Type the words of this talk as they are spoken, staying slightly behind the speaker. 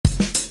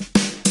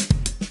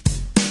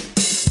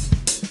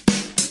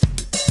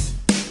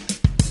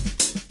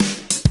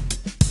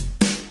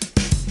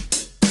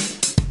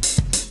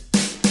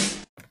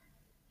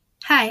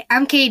Hi,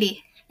 I'm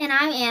Katie. And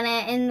I'm Anna,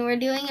 and we're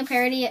doing a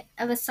parody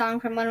of a song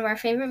from one of our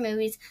favorite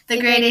movies, The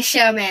Greatest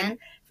Showman.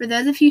 For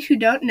those of you who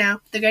don't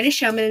know, The Greatest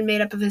Showman is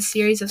made up of a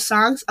series of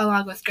songs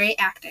along with great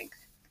acting.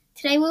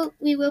 Today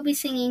we will be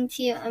singing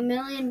to you A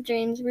Million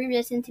Dreams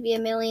Rewritten to Be a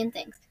Million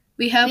Things.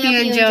 We hope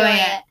you enjoy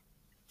it.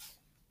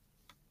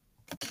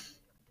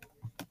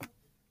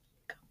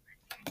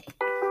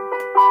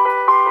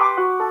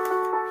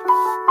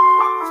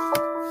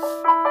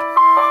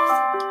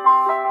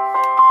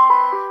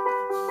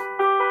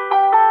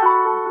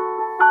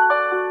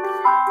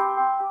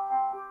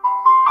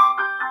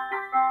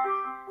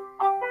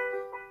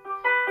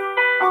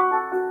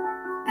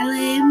 I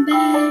lay in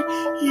bed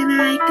and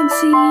I can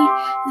see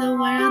the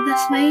world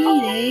that's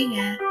waiting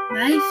at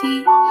my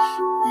feet.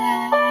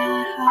 That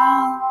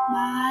all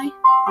my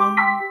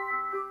home.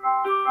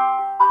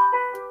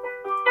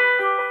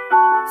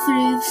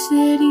 Through the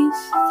cities,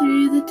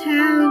 through the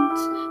towns,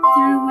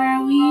 through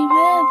where we've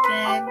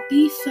been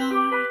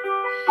before,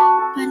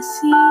 but it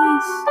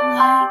seems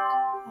like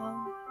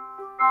home.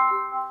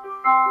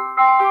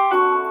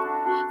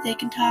 They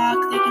can talk,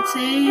 they can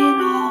say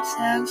it all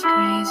sounds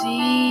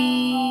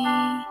crazy.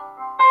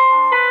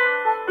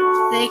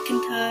 They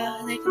can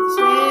talk, they can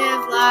say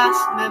I've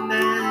lost my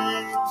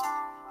mind.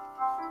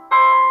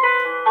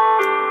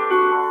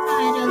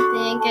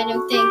 I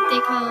don't think they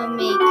call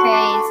me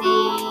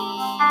crazy.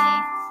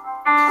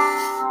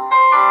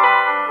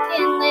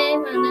 Can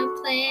live on a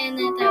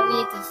planet that we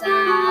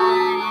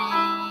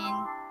designed.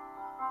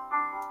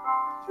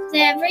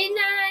 Every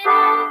night I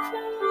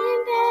fall in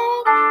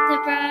bed, the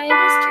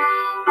brightest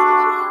dreams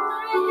fill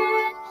my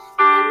head.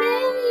 A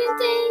million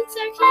things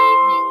are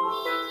keeping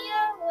me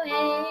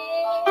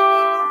awake.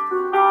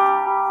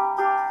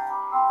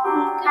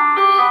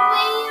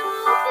 We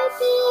all could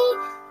be,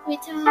 we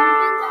talk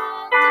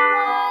about the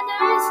one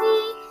I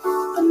see.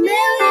 A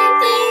million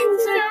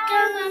things are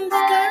gonna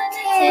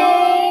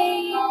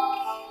take.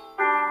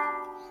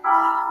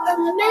 A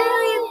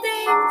million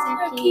things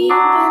are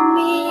keeping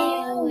me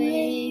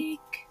awake.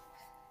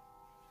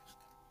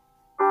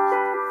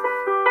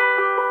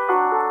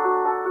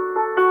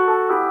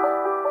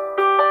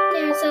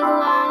 There's a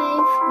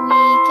life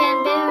we can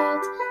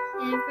build.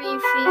 Every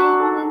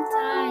feeling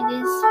inside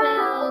is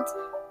filled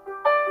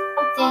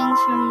with things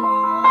from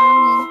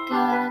long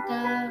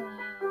ago.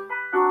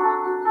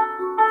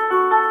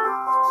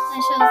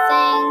 Special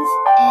things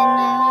in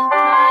a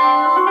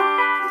pile.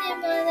 They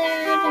were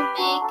there to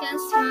make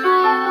us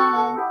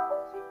smile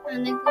on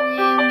a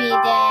gloomy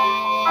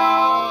day.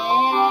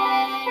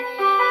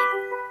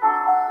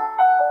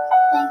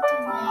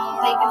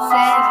 They can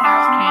say it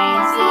sounds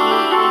crazy.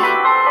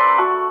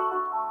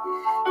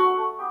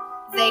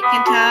 They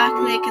can talk,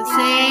 they can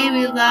say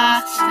we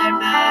lost our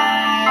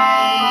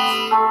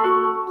minds.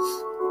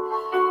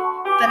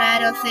 But I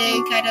don't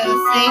think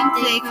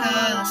they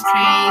call us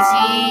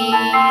crazy.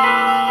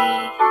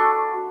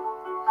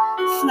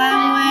 Fly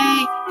away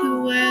to a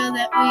world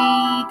that we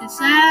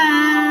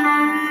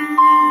desire.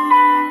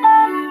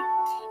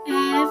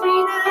 Every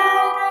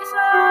night I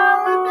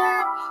fall in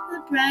bed, the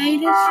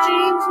brightest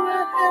dreams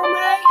will fill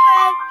my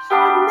head. A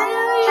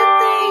million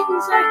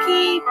things are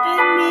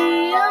keeping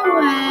me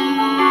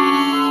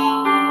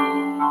awake.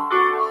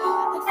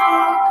 I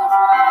think of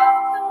what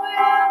the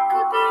world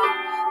could be.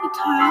 We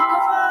talk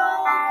of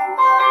all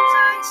the ones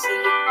I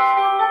see.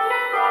 A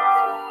million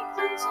things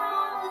is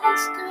all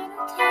it's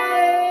gonna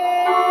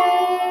take.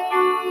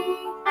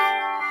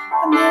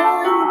 A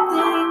million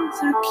things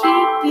are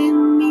keeping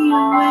me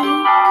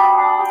awake.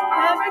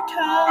 However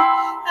tall,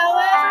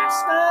 however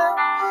small,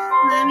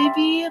 let me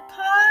be a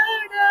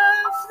part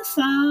of the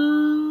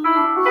fall.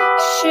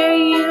 Share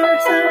your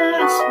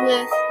thoughts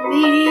with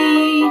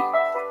me.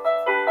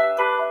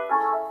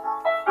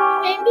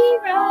 Maybe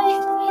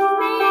right, we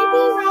may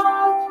be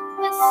wrong,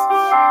 but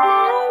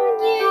following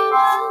you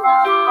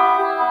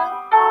along.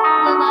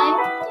 The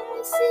life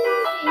I see,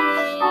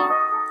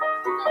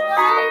 the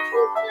life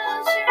you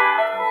close your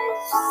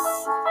eyes,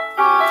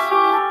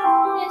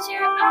 close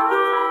your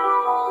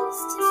eyes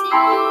to see.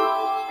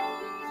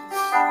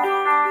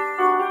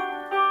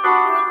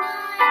 Every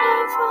night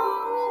I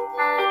fall in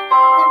bed,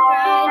 the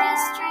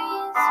brightest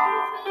dreams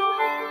fill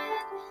my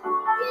head.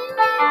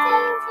 Million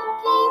things are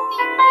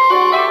keeping me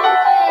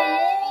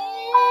awake.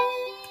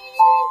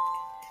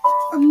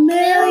 A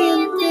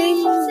million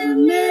things, a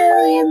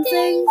million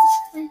things.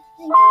 I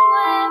think of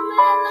what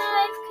my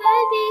life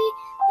could be.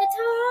 It's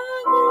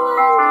hard to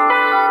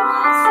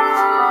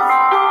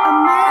A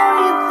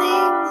million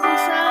things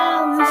is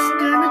all it's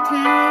gonna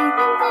take.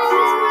 A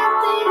million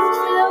things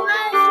for the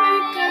life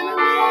we're gonna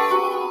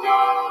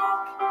make.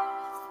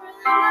 For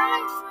the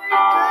life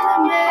we're gonna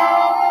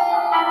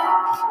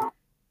make.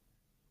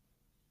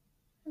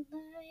 the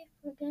life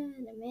we're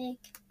gonna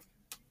make.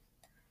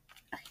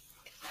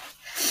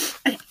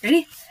 Okay,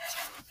 ready?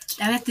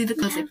 Now we have to do the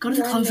closing. Go to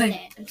the closing.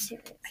 I'm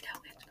serious. I know,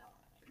 we have to go.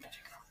 We have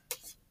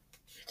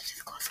to do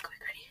the close. Quick,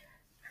 ready?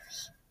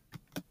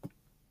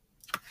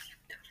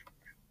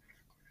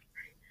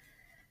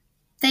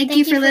 Thank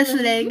you for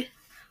listening.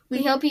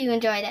 We hope you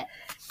enjoyed it.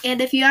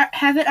 And if you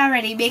haven't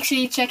already, make sure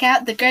you check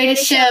out The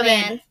Greatest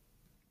Showman.